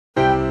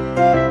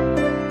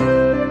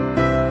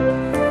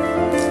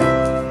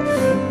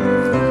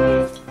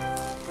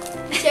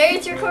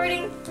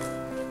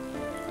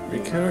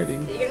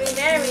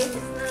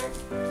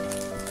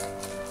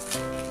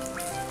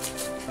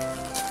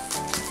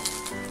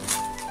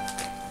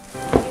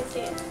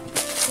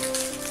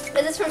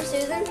Is this from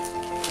Susan?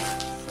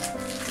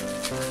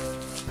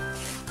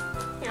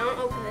 Yeah, I won't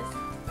open this.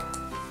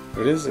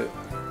 What is it?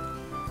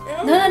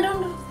 No,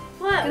 don't.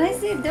 What? Can I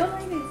see it? Don't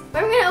like this.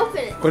 I'm gonna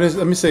open it. What is it?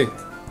 Let me see.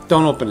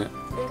 Don't open it.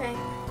 Okay.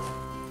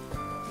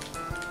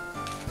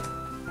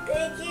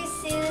 Thank you,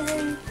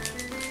 Susan.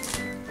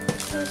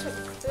 Who's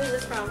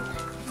it from?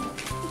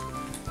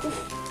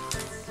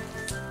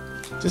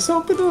 Just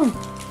open them.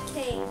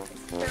 Okay,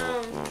 it's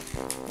from.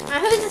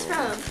 Who's this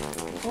from?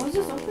 Oh,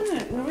 just open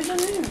it. Read the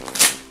name.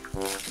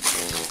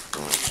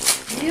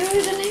 Do you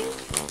read the name?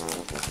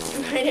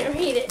 I didn't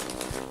read it.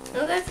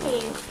 Oh, that's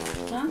me.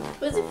 Huh?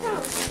 Who's it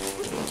from?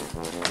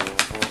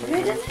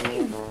 Read the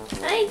name.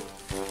 Hi.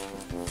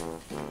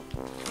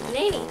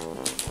 Nanny.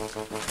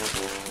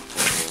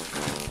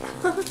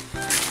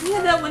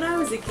 Yeah, that when I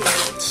was a kid.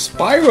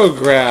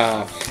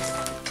 Spirograph.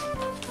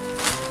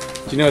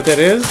 Do you know what that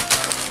is?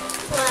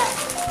 What?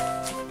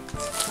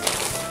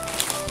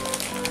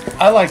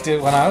 I liked it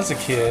when I was a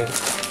kid.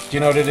 Do you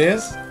know what it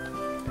is? No,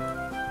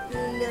 I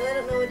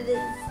don't know what it is.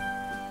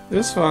 It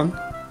was fun.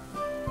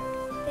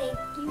 Thank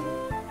you.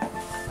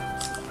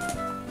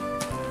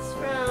 It's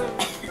from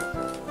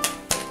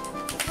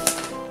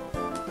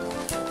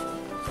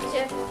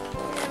Jeff.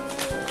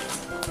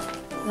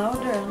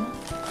 Louder.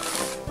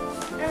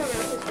 I don't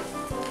know.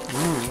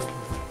 Mm.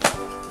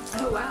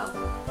 Oh wow,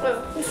 Oh.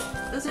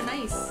 those are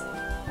nice.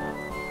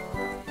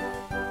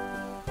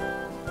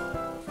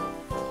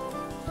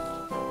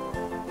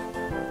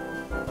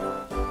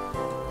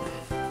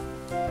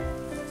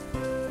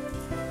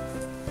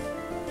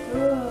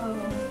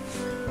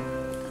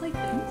 I like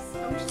those. I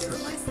wish they were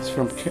my It's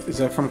from. Is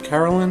that from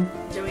Carolyn?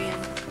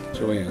 Joanne.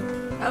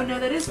 Joanne. Oh no,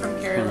 that is from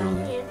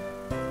Carolyn.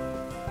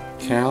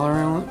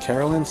 Carolyn. Yeah.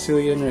 Carolyn,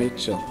 Celia, and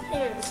Rachel.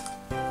 There.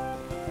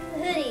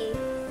 Hoodie. I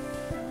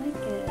like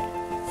it.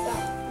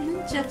 Stop.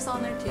 And Jeff's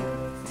on there too.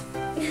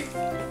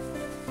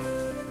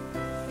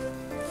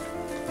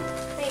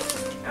 Thanks.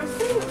 I'm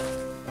pretty.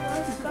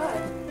 Oh, God.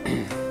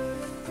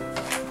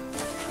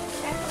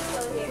 That's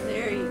over here.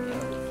 There you go.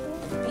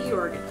 Be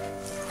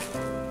organized.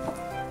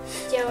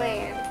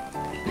 Joanne.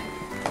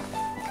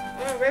 I'm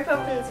gonna rip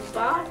open this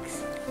box.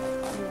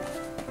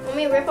 Want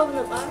me to rip open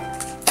the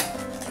box?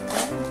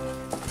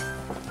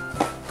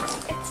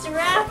 It's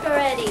wrapped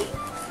already.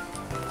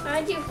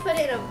 Why'd you put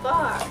it in a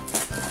box?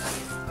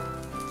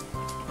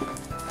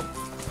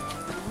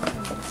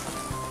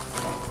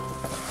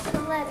 The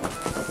letter.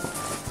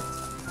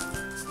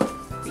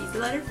 Read the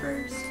letter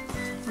first.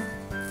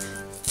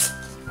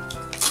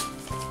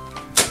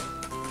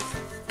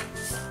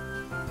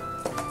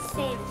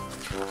 Santa.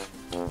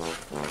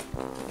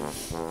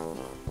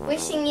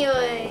 Wishing you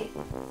a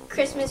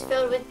Christmas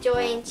filled with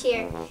joy and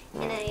cheer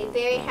and a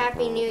very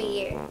happy new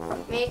year.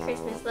 Merry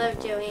Christmas, love,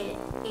 Joanne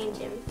and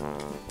Jim.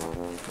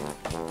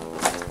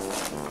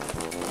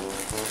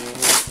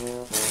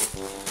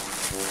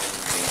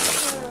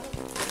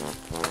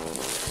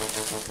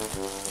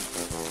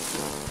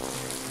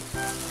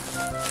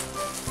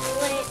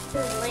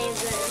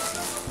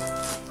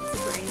 The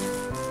brain.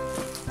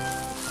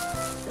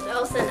 There's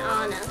Elsa and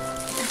Anna.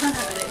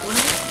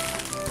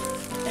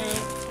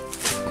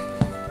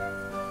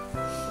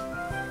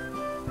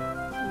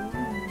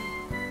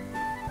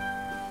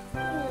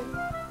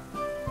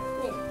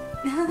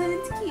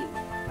 It's cute.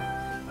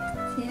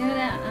 You know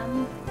that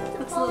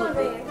What's a little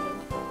bit?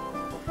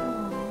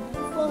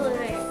 Polar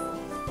bear.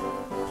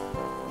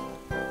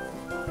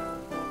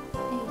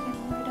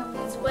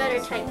 Sweater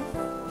type.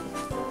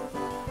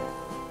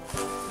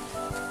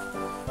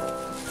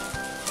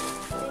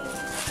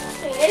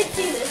 I didn't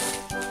see this.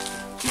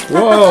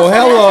 Whoa!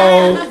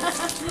 Hello.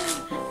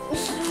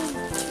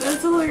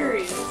 That's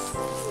hilarious.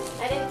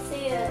 I didn't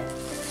see it.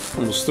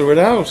 Almost threw it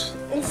out.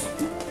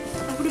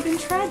 That would have been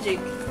tragic.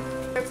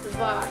 Rip the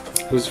box.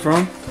 Who's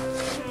from?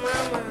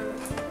 Mama.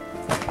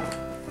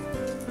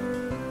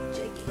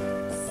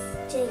 Jeggings.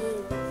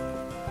 Jeggings.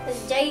 Is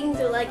jeggings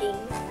or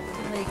leggings?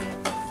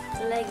 Leggings.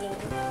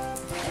 Leggings.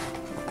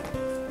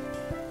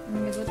 I'm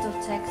gonna go to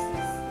Texas.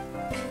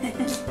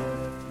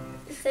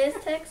 It says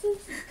Texas?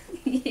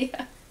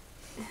 Yeah.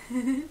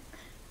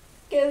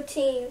 Go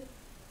team.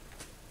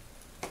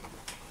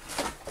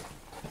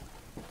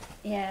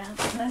 Yeah,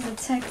 that's a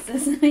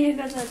Texas. You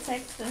go to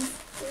Texas.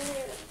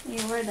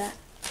 You wear that.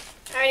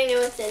 I already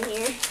know what's in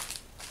here.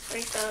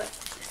 I saw it.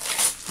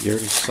 You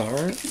already saw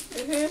it?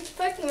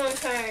 Pokemon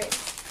cards.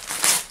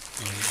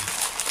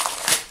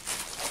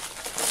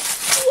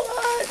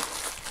 What?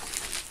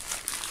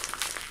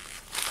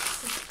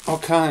 All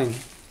kind.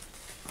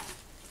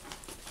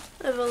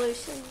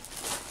 Evolution.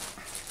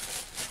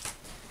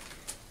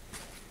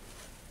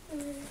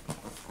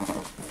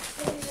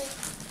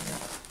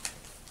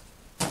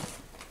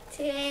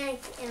 Today I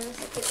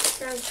it's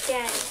from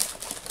Daddy.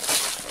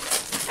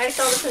 I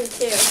saw this one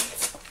too.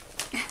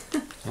 I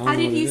don't How know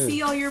did what you it is.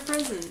 see all your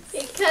presents?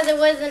 Because it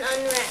wasn't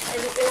unwrapped.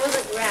 It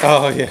wasn't wrapped.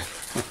 Oh yeah.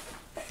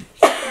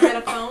 You got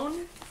a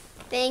phone?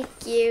 Thank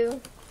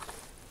you.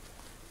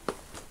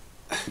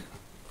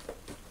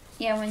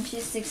 Yeah, when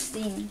she's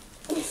 16.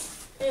 I'm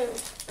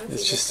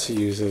It's just to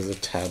use as a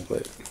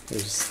tablet.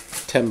 There's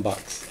 $10.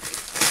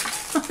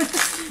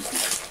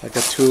 Like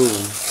a tool.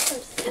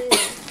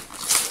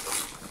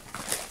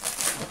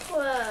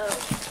 Whoa.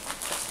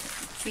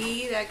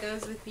 See, that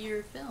goes with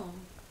your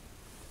film.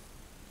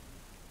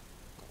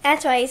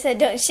 That's why he said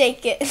don't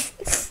shake it.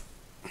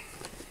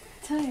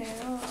 Tell you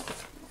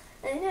what.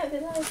 I know,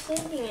 because I was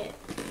shaking it.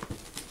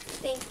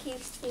 Thank you,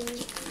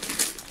 Steve.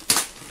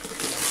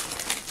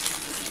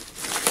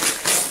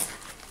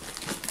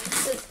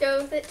 Let's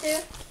go with it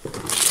too.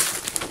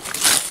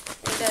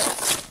 It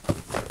does.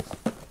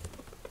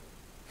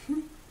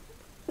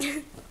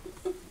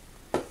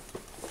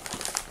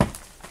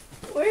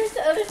 Where's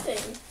the other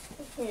thing?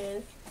 Here it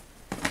is.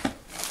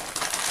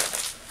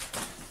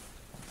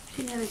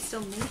 You know they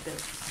still made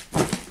those.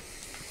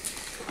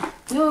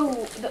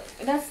 No,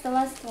 that's the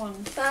last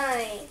one.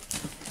 Fine.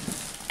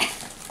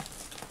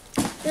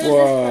 This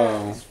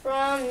Whoa. is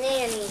from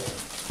Nanny.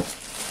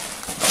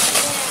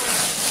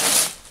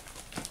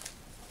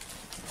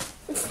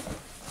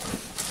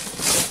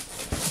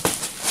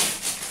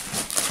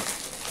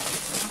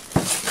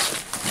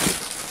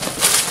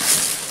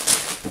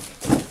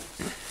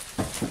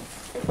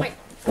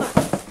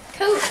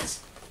 Coach.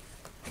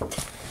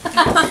 I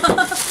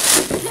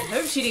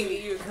hope she didn't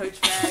get you a Coach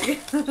bag.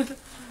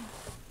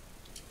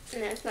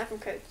 No, it's not from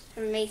Coach. It's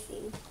from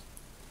Macy's.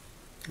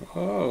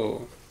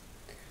 Oh.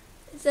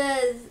 It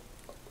says,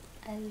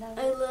 I love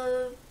I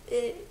love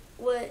it.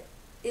 What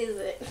is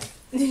it?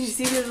 Did you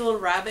see this little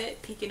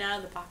rabbit peeking out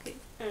of the pocket?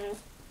 The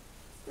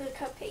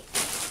cupcake.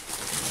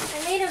 I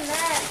made him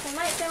that. I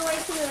might throw away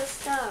some of the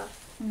stuff.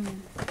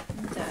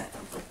 Okay.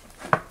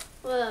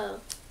 Whoa.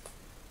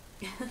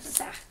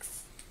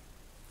 Socks.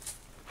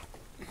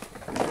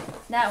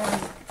 That one,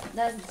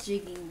 that's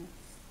jigging.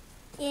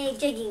 Yay,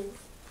 jigging.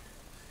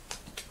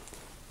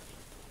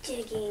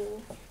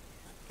 Jigging.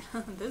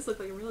 Those look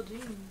like real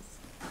jeans.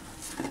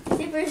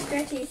 Super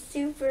stretchy,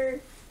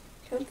 super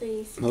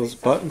comfy. Super Those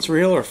soft. buttons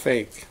real or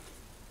fake?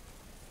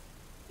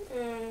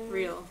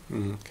 Real.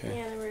 Okay.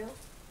 Yeah, they're real.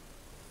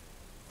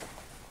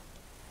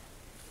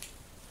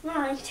 Come on,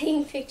 are you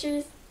taking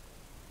pictures?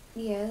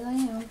 Yes, I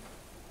am.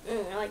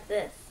 I like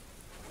this.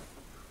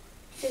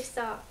 Too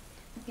soft.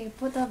 Okay,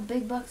 put the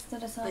big box to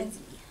the side.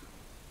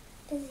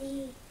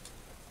 Dizzy.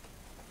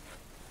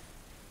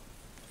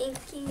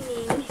 Inky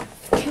name.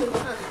 Come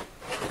on.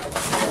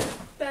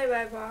 Bye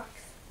bye box.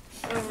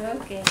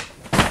 Okay.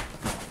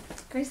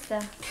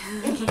 Krista.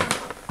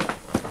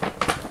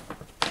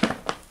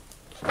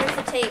 Where's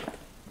the tape?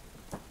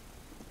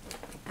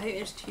 I think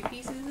there's 2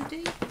 pieces of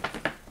tape.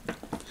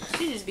 You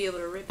should just be able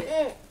to rip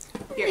it.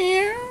 Mm.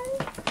 Here.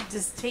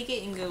 Just take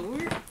it and go.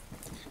 Whoop.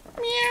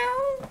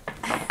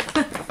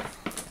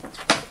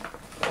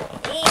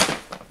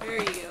 There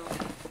you go.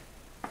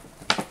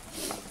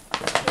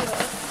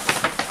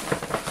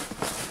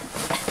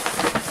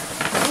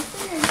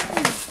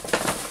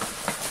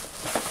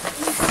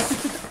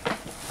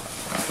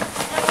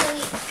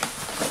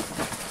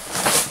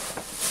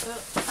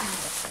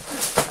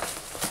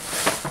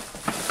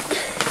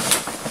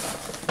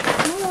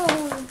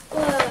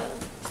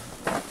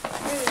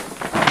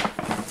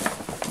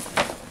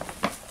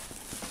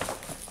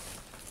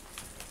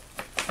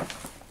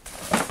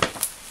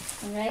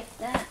 Like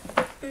that.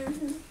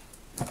 Mm-hmm.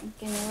 You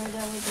can wear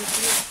that with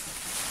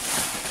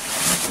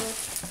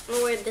I'm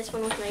gonna wear this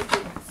one with my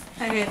boots.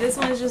 Okay, this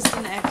one's just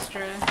an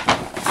extra.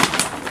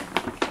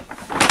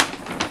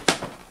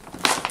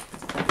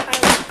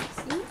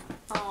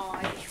 Oh,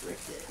 I just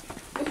ripped it.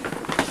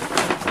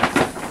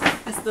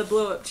 It's the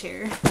blow-up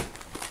chair.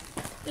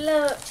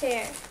 Blow up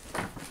chair.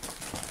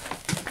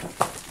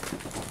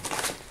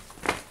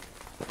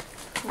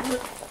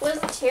 What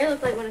does the chair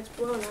look like when it's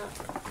blown up?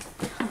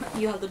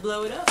 You have to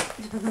blow it up.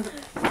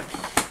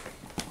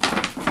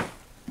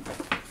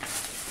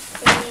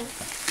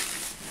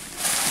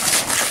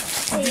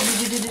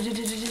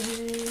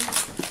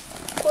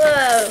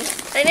 Whoa!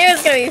 I knew it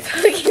was gonna be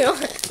Pokemon.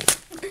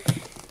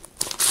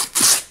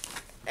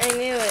 I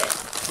knew it.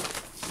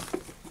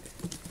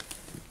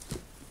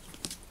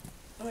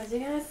 What's he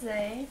gonna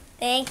say?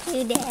 Thank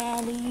you,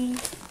 Daddy.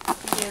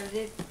 Give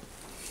it.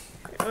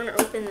 I wanna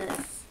open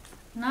this.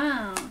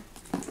 No.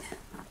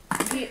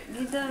 Get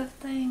the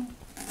thing.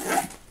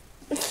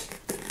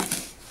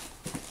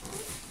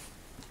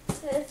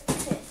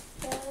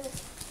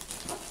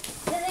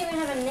 Doesn't even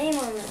have a name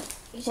on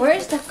this.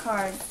 Where's the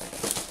card?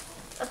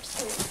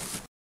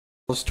 Upstairs.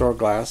 Store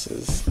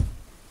glasses.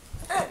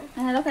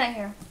 Look at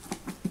here.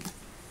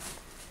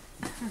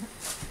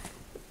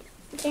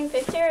 Taking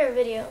picture or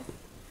video?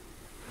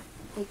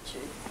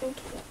 Picture.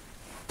 Okay.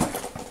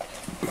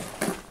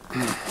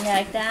 You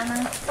like that,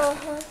 Anna?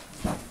 Uh-huh.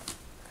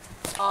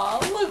 Oh,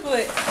 look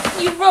what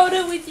you wrote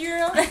it with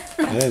your own. I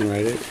didn't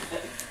write it.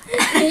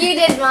 You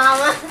did,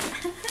 Mama.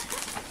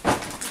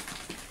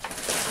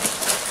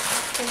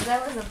 Cause that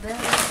was a bit.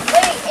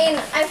 Wait, and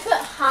I put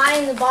high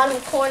in the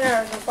bottom corner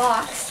of the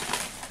box.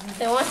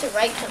 They want to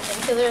write something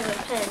because there's a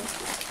pen.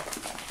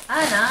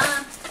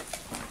 Anna.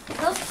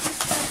 Look,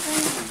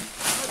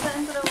 put that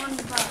into the one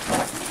box.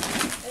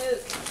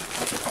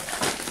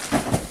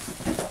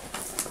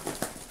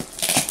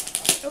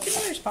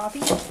 Poppy?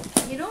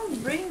 You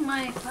don't bring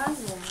my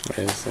puzzle.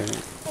 Wait a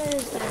second. What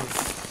is that?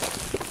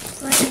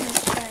 Let me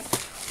check.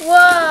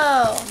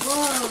 Whoa!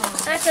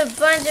 Whoa. That's a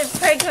bunch of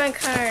Pokemon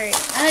cards.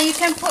 You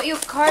can put your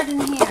card in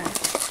here.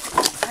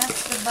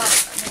 That's the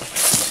box.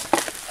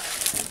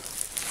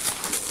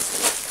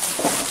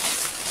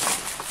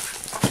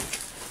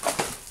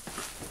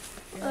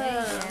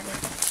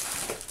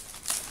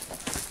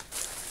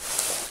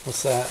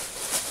 What's that?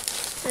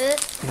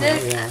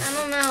 This? Yeah. I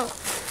don't know.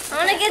 I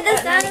want to get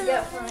this out of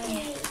the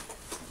way.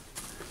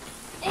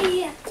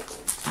 Hey. I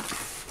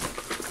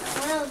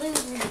want to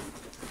lose it.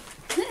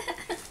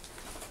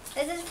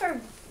 This is for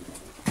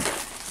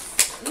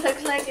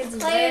Looks like it's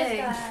players big.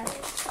 guide.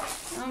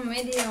 Oh,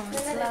 medium.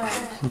 It's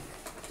large.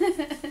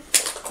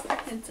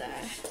 It's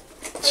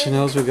alright. She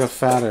knows we got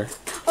fatter.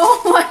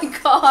 Oh my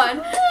god!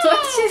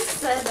 What she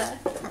said that?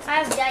 I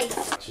have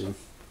dice. Gee.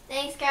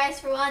 Thanks guys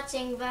for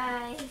watching.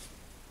 Bye.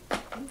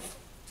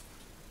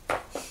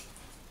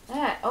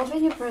 Alright,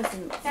 open your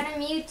present. Got a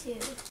Mewtwo.